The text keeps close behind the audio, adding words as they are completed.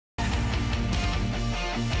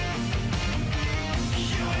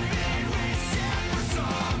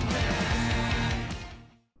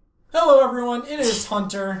Hello everyone, it is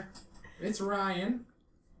Hunter. It's Ryan.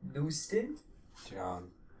 Dustin? John.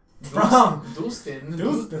 From Dustin.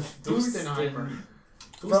 Dustin. Dustinheimer.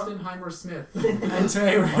 Dustinheimer Smith. And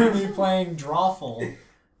today we're going to be playing Drawful.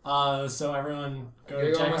 So everyone go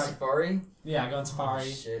to go on check Safari? Yeah, go on Safari. Oh,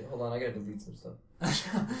 shit, hold on, I gotta delete some stuff.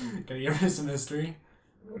 Gotta get rid of some history.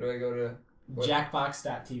 Where do I go to?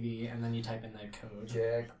 Jackbox.tv and then you type in that code.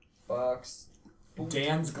 Jackbox.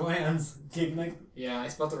 Dan's Glands. Yeah, I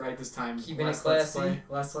spelled it right this time. Keeping it classy.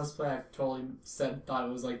 Last Let's Play, I totally thought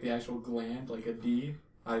it was like the actual gland, like a D.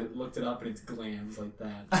 I looked it up and it's glands like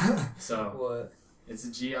that. So What? it's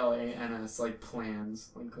GLANS, like plans,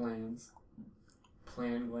 like glands.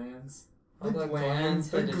 Glands. I like glands,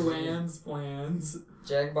 The but glands, plans.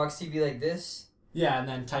 Jackbox TV like this? Yeah, and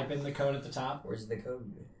then type in the code at the top. Where's the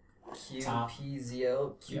code? Top.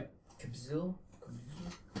 QPZL. Yep.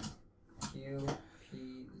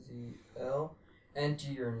 QPZL.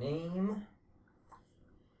 Enter your name.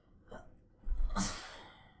 That's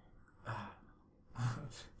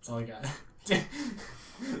all I got.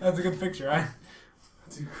 That's a good picture, right?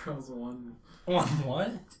 2 girls, 1. What?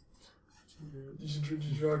 You should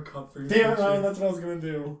draw a cup for your Damn it, picture. Ryan, that's what I was gonna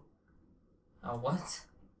do. What?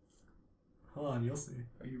 Hold on, you'll see.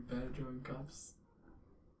 Are you bad at drawing cups?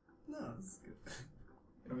 No, it's good.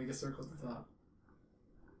 It'll make a circle at the top.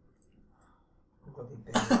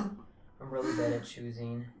 I'm really bad at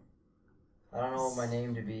choosing. I don't know what my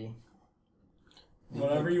name to be.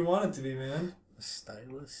 Whatever you want it to be, man. A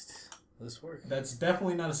stylist. This work. That's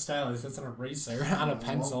definitely not a stylus. That's an eraser on a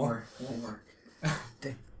pencil. Won't work.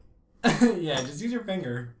 Yeah, just use your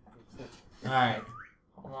finger. Alright.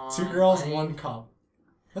 Hold on, 2 girls, I need- 1 cup.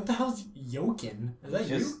 What the hell's yokin? Is that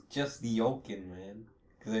you? Just the yokin, man.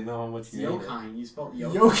 Because I know how much It's you hate yokai. You spelled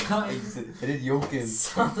yokai. Yokai. I did yokin.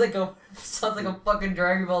 Sounds like a fucking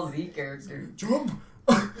Dragon Ball Z character. Jump!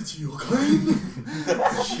 It's yokai!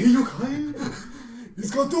 Yokai!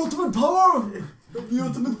 He's got the ultimate power! The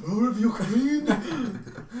ultimate power of yokai!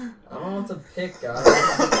 I don't know what to pick, guys.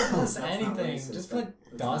 Just anything. racist. Just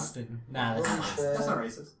put Dustin. Nah, that's not That's not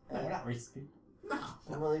racist. We're not racist. No.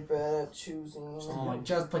 I'm really bad at choosing. Oh,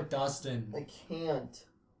 just put Dustin. I can't.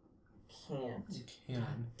 You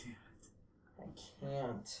can. I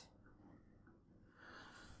can't.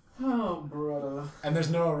 Oh, brother. And there's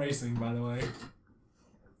no erasing, by the way.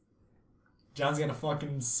 John's got a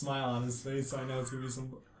fucking smile on his face, so I know it's gonna be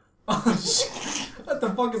some. Oh shit! What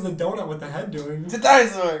the fuck is a donut with the head doing? It's a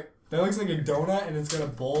dinosaur! That looks like a donut, and it's got a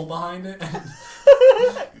bowl behind it, and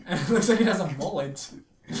it looks like it has a mullet.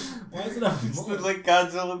 Why is it a It's the mullet? like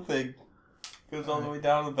Godzilla thing. Goes all the way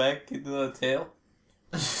down the back into the tail.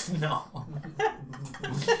 No.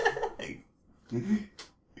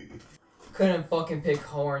 Couldn't fucking pick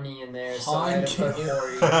horny in there, so I had to put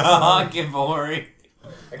hoary. Honkin' boring.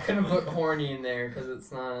 I couldn't put horny in there because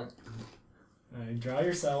it's not. Alright, draw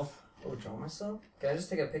yourself. Oh, draw myself? Can I just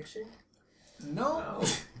take a picture? No.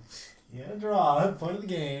 You gotta draw. Point of the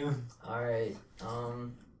game. Alright,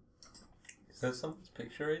 Is that someone's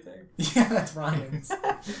picture right there? Yeah, that's Ryan's.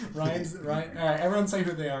 Ryan. Alright, everyone say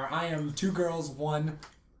who they are. I am 2 girls, 1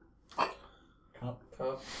 cup.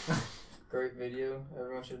 cup. Great video.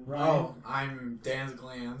 Everyone should. Ryan. Oh, I'm Dan's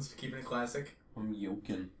Glands, keeping it classic. I'm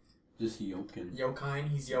yokin. Just yokin. Yokain,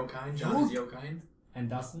 he's Yokain. John is Yokain. And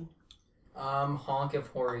Dustin? Honk of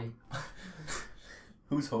hoary.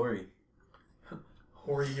 Who's Hori?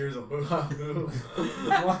 Hoary years of who? Hoary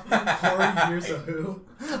years of who?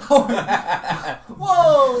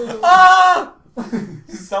 Whoa! Ah!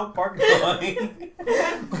 South Park going.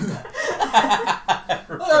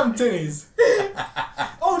 Look at them titties.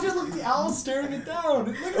 Oh, just look at the owl staring it down.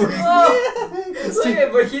 Look at this. Look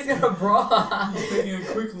at, but he's got a bra. He's taking a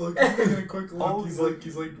quick look. He's taking a quick look. Oh, He's like,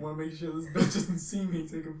 want to make sure this bitch doesn't see me.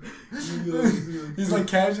 He's like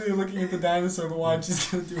casually looking at the dinosaur to watch. He's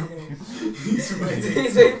gonna do a little. He's waiting.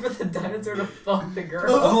 He's waiting for the dinosaur to fuck the girl.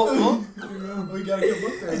 Oh, We gotta get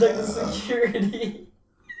look there. He's like the security.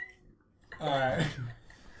 Alright.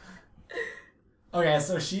 Okay,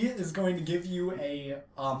 so she is going to give you a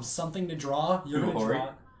something to draw. You're gonna Ori? draw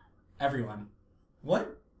everyone.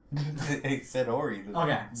 What? It said Ori.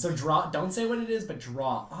 Okay, so draw. Don't say what it is, but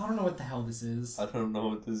draw. I don't know what the hell this is. I don't know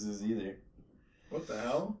what this is either. What the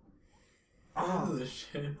hell? Oh. What is this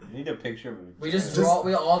shit? I need a picture of it. We just draw.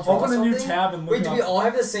 We all draw Open a something. new tab and look Wait, it do up. we all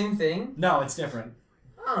have the same thing? No, it's different.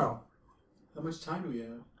 Oh, How much time do we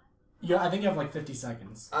have? Yeah, I think you have like 50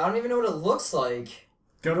 seconds. I don't even know what it looks like.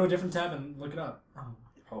 Go to a different tab and look it up.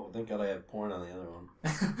 Oh, thank God I have porn on the other one.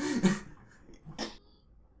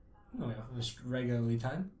 Oh, yeah, just regularly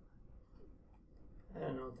time. I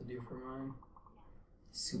don't know what to do for mine.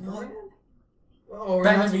 Superman? Oh, we're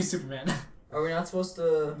Batman not, v Superman. are we not supposed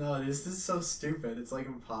to? No, this is so stupid. It's like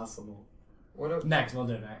impossible. What? Next, we'll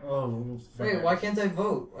do it next. Wait, why can't I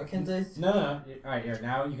vote? Why can't I? No. Alright, here.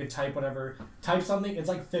 Now you can type whatever. Type something. It's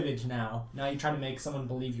like fibbage now. Now you try to make someone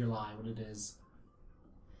believe your lie, what it is.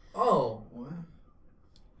 Oh. What?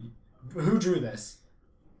 Who drew this?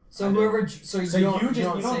 So I whoever. So you don't you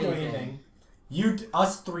don't say do anything. anything.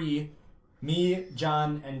 Us three, me,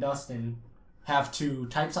 John, and Dustin, have to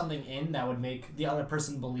type something in that would make the other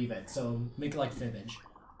person believe it. So make it like fibbage.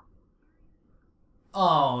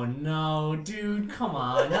 Oh no, dude, come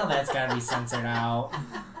on. Now that's gotta be censored out.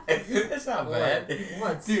 That's not bad.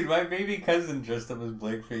 What? Dude, my baby cousin dressed up as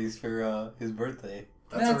blackface for his birthday.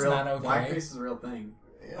 That's a real, not okay. Blackface is a real thing.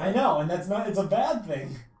 Yeah. I know, and that's not. It's a bad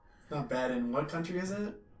thing. It's not bad. In what country is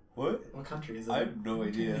it? What? What country is it? I have no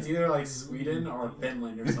idea. It's either like Sweden or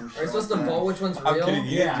Finland or some shit. Are you supposed to like that. vote which one's I'm real? kidding.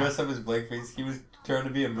 He Yeah. didn't dress up as blackface. He was trying to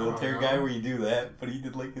be a military guy where you do that, but he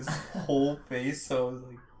did like his whole face. So I was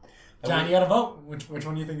like, John, you gotta vote. Which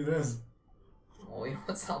one do you think it is? Oh, you know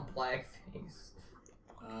it's not blackface.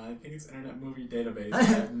 I think it's Internet Movie Database. I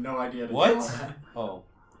have no idea to What? draw that. Oh.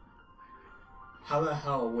 How the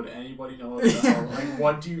hell would anybody know what the hell? Like,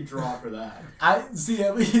 what do you draw for that? I see.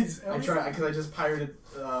 At least I tried because I just pirated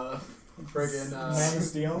friggin' Man of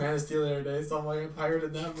Steel. Man of Steel the other day, so I'm like I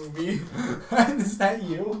pirated that movie. Is that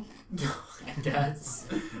you? I guess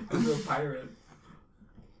I'm a pirate.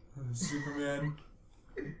 Superman.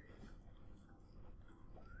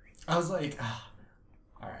 I was like,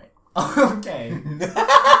 all right, okay.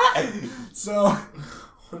 So,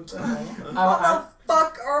 What the hell? How the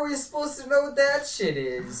fuck are we supposed to know what that shit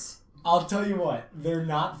is? I'll tell you what. They're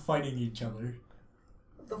not fighting each other.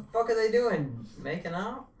 What the fuck are they doing? Making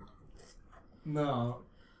out? No.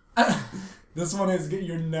 This one is.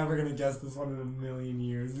 You're never gonna guess this one in a million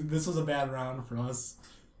years. This was a bad round for us.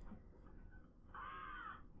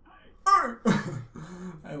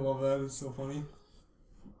 I love that. It's so funny.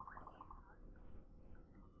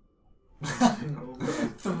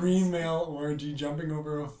 3 male orgy jumping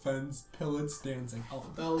over a fence, pillets dancing. Oh,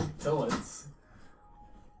 What the hell is pillets?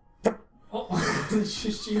 Oh, did you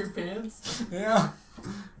shit your pants? yeah.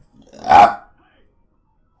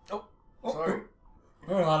 Oh, Sorry.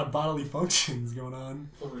 There are a lot of bodily functions going on.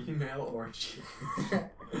 Female orgy. I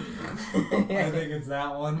think it's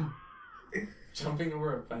that one. Jumping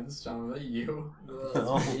over a fence, John, was that you?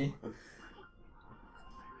 That's me.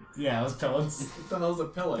 Yeah, it was pillets. What the hell's a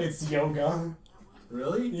pillet? It's yoga.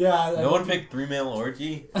 Really? Yeah. no one picked 3 male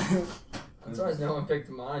orgy? I'm surprised no one picked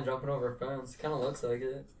mine, jumping over a fence. Kinda looks like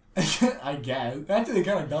it. I guess. Actually, it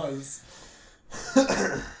kind of does.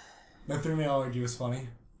 The 3 male orgy was funny.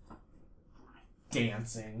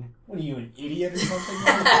 Dancing. What are you, an idiot or something?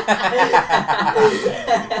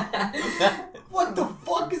 What the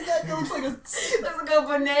fuck is that? That looks like a... Looks like a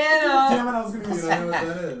banana! Damn it, I was gonna You be... don't know what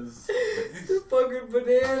that is. It's a fucking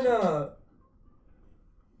banana!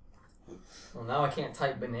 Well, now I can't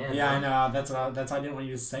type banana. Yeah, I know. That's why I didn't want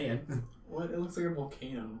you to say it. What? It looks like a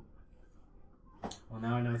volcano. Well,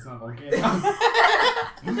 now I know it's not volcano.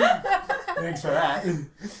 Thanks for that,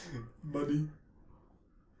 buddy.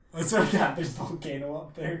 I swear to God, there's a volcano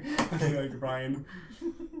up there. Okay, like Ryan.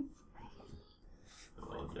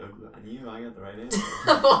 Well, joke's on you. I got the right answer.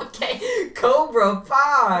 Okay, Cobra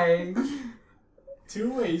Pie!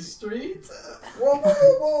 Two-way street? Whoa, whoa,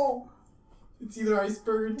 whoa, whoa! It's either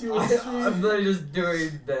iceberg or two-way I'm street. literally just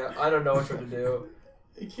doing that. I don't know which one to do.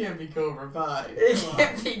 It can't be Cobra Pie. It Come on.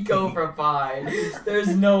 can't be Cobra Pie. There's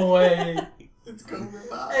no way. It's Cobra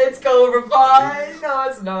Pie. It's Cobra Pie! No,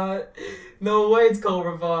 it's not. No way it's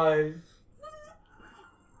Cobra Pie.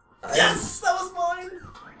 Yes, that was mine.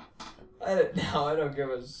 I don't give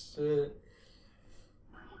a shit.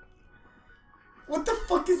 What the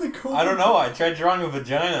fuck is a cobra? I don't know. I tried drawing a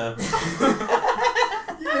vagina.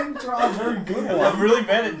 You didn't draw a very good one. I'm really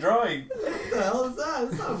bad at drawing. What the hell is that?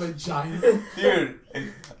 It's not a vagina. Dude,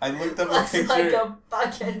 I looked up a Looks picture. like a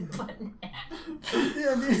fucking banana.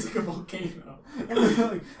 Yeah, dude. It's like a volcano.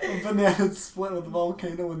 Like a banana split with a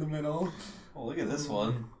volcano in the middle. Oh, look at this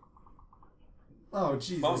one. Oh,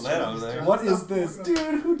 Jesus. Bump that on there. What is this? Dude,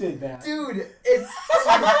 who did that? Dude, it's...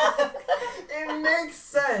 it makes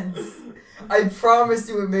sense. I promise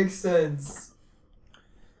you it makes sense.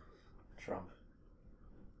 Trump.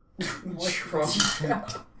 Trump.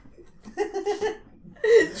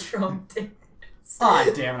 Trump did. Ah,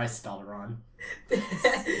 damn it, I spelled it wrong.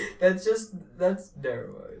 That's never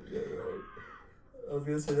mind. I was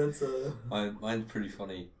gonna say that's a... Mine's pretty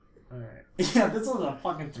funny. Alright. Yeah, this was a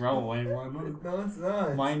fucking throwaway one. No, it's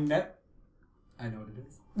not. My net... I know what it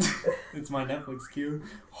is. It's my Netflix cue.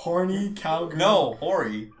 Horny cowgirl. No,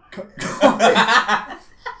 hoary.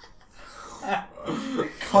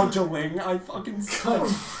 Cudgeling. I fucking suck.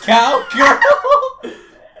 Cowgirl.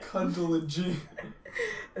 Cudgeligy.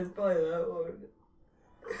 It's probably that one.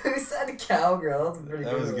 Who said cowgirl? That's a pretty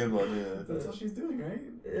That good was a one. good one, yeah. That's what she's doing, right?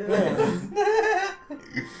 Yeah.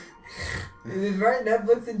 Right,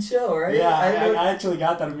 Netflix and chill, right? Yeah, I know- I actually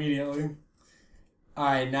got that immediately.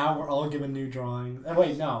 Alright, now we're all given new drawings.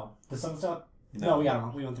 Wait, no. The sun stuff? No, we got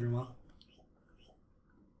them. We went through them all.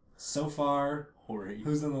 So far, Hoary.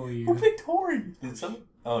 who's in the lead? Who picked hoary? Did someone?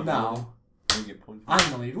 Oh, No. You get points.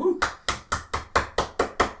 I'm the lead. Woo!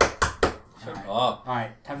 Shut up.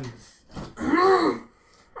 Alright, time to...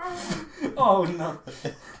 Oh, no.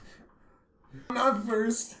 Not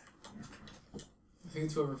first. I think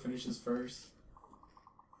it's whoever finishes first.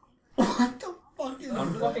 What the fuck is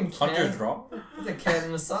I'm that? fucking Hunter cat. draw? It's a cat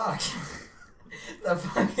in a sock. The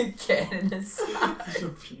fucking cat in a sock. Your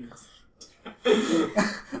penis.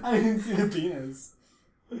 I didn't see the penis.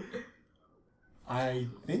 I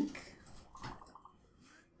think.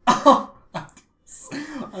 Oh!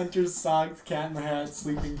 Hunter's socks, cat in the hat,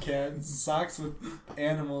 sleeping cat, socks with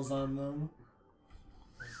animals on them.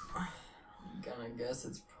 I'm gonna guess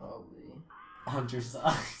it's probably. Hunter's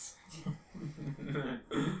socks.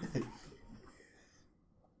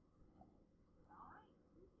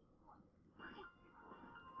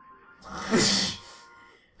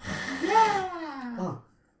 Yeah! Oh.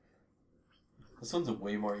 This one's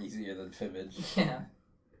way more easier than fibbage. Yeah.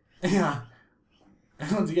 Yeah.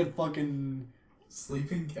 I want to get fucking.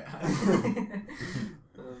 Sleeping cat. I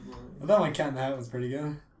thought my cat in the hat was pretty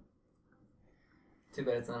good. Too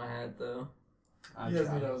bad it's not a hat though. I You guys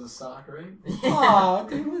knew tried. that was a sock, right? Aw,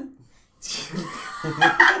 dude.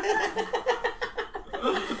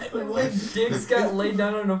 Like Dick's got laid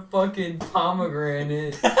down on a fucking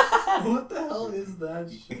pomegranate. What the hell is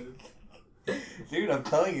that shit? Dude, I'm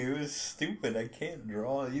telling you, it was stupid. I can't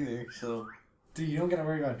draw either, so... Dude, you don't gotta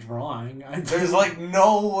worry about drawing. There's like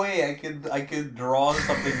no way I could draw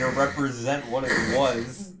something to represent what it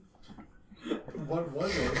was. What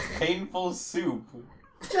was it? Painful soup.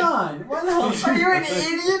 John, why the hell? Are you an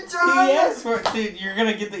idiot, John? Yes, dude, you're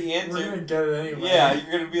gonna get the We're answer. gonna get it anyway. Yeah,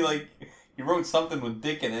 you're gonna be like, you wrote something with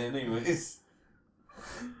dick in it anyways.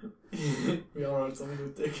 We all wrote something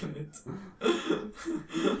with dick in it.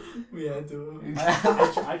 We had to.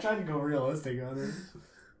 I tried to go realistic on it.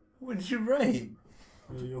 What did you write?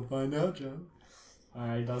 Well, you'll find out, John.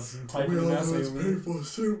 Alright, Dustin, type in an essay over there. painful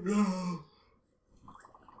soup now.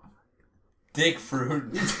 Dick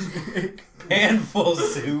fruit. Handful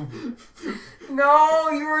soup. No,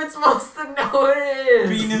 you weren't supposed to know it.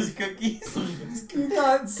 Penis cookies. You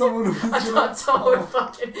thought someone was I gonna... thought someone would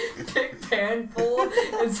fucking pick panful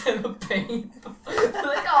instead of painful.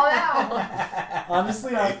 Like, oh yeah.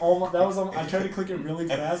 Honestly, I tried to click it really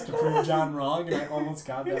fast to prove John wrong, and I almost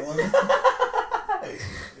got that one.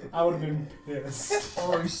 I would have been pissed.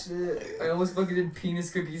 Oh shit! I almost fucking did penis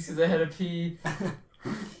cookies because I had a pee.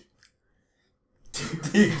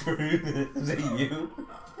 Dick fruit. Is it you?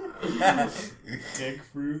 Dick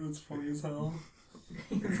fruit, that's funny as hell.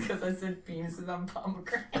 It's because I said penises on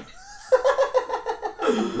pomegranate.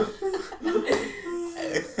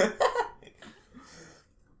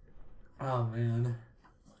 Oh man.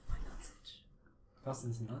 My nuts itch.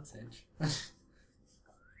 Dustin's nuts itch.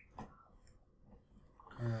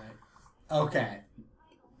 Alright. Okay.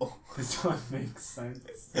 Oh. This one makes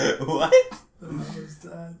sense. What? What was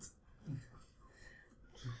that?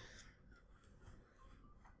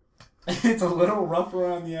 It's a little rough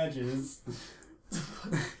around the edges.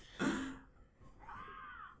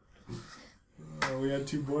 Oh, we had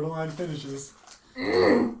two borderline finishes.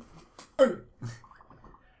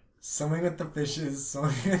 Swimming with the fishes,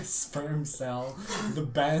 swimming with sperm cell. The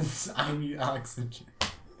bends, I need oxygen.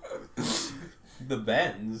 The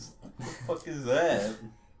Benz? What the fuck is that?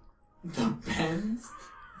 The Benz?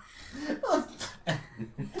 That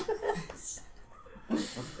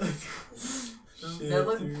Shit,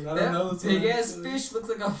 look, dude. I don't know that this big one. ass fish looks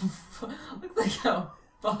like a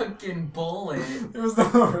fucking bullet. It was the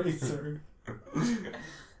eraser.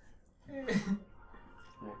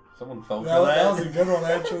 Someone fell for That that. was a good one,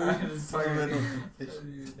 actually. It's fucking-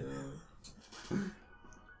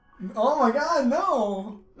 Oh my god,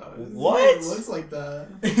 no! What? It looks like that.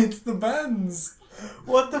 It's the bends.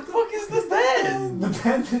 What the fuck is this then? The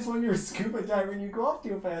bend is when you're scuba diving and you go off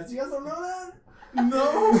too fast. You guys don't know that?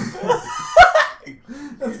 No.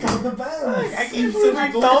 That's called the bends. I can't believe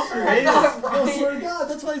I fell for I it. thought I swear Ryan, to God,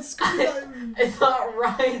 that's why it's scuba diving. I thought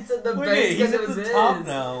Ryan said the Wait, best he's because at it was the his. top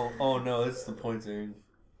now. Oh no, it's the pointer.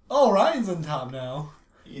 Oh, Ryan's on top now.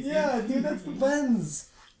 Easy. Yeah, dude, that's the Benz.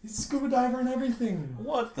 He's a scuba diver and everything.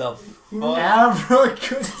 What the fuck?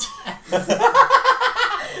 Abracadabra.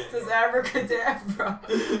 Does abracadabra.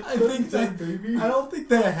 I think that baby. I don't think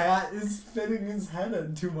that hat is fitting his head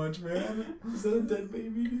in too much, man. Is that a dead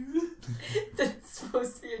baby, dude? That's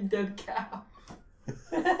supposed to be a dead cow.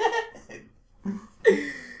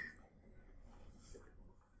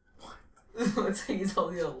 Looks like he's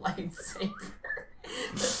holding a lightsaber.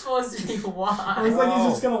 That's supposed to be why. Looks like he's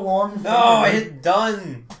just got a long. No, I hit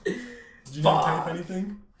done. Did you not type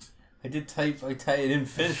anything? I did type. I didn't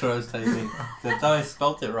finish what I was typing. I thought I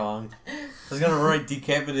spelt it wrong. I was gonna write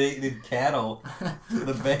decapitated cattle for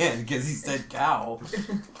the band because he said cow.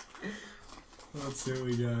 Let's see what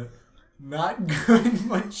we got. Not good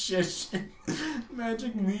magician.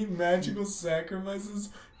 Magic meat, magical sacrifices.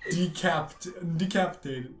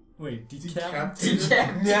 Decapitated. Wait, decapitated?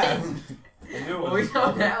 Decapitated. Yeah. I knew it Well, was we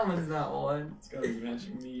know that one's not one. It's gotta be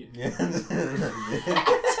magic meat.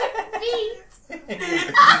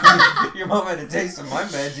 Your mom had a taste of my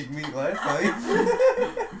magic meat last night.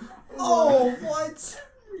 Oh, what?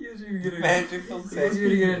 Magical You're sex.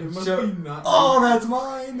 gonna get It a must show. be not. Oh, that's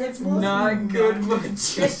mine. That's mine. Not good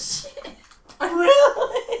magician.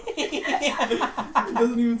 Really? It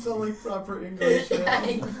doesn't even sound like proper English.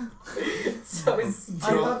 So I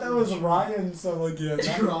thought that was Ryan, so like yeah.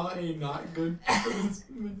 Draw a not good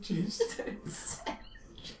magician.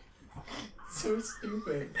 So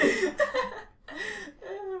stupid.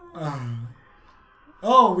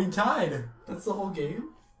 Oh, we tied. That's the whole game?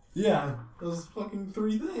 Yeah. Those fucking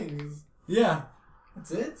 3 things. Yeah.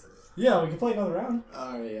 That's it? Yeah, we can play another round.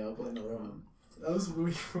 Alright, yeah, I'll play another one. That was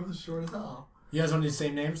really short as hell. You guys want to do the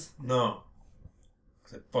same names? No.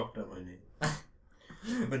 Because I fucked up my name.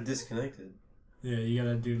 I've been disconnected. Yeah, you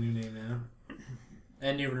gotta do a new name now.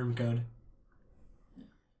 And new room code.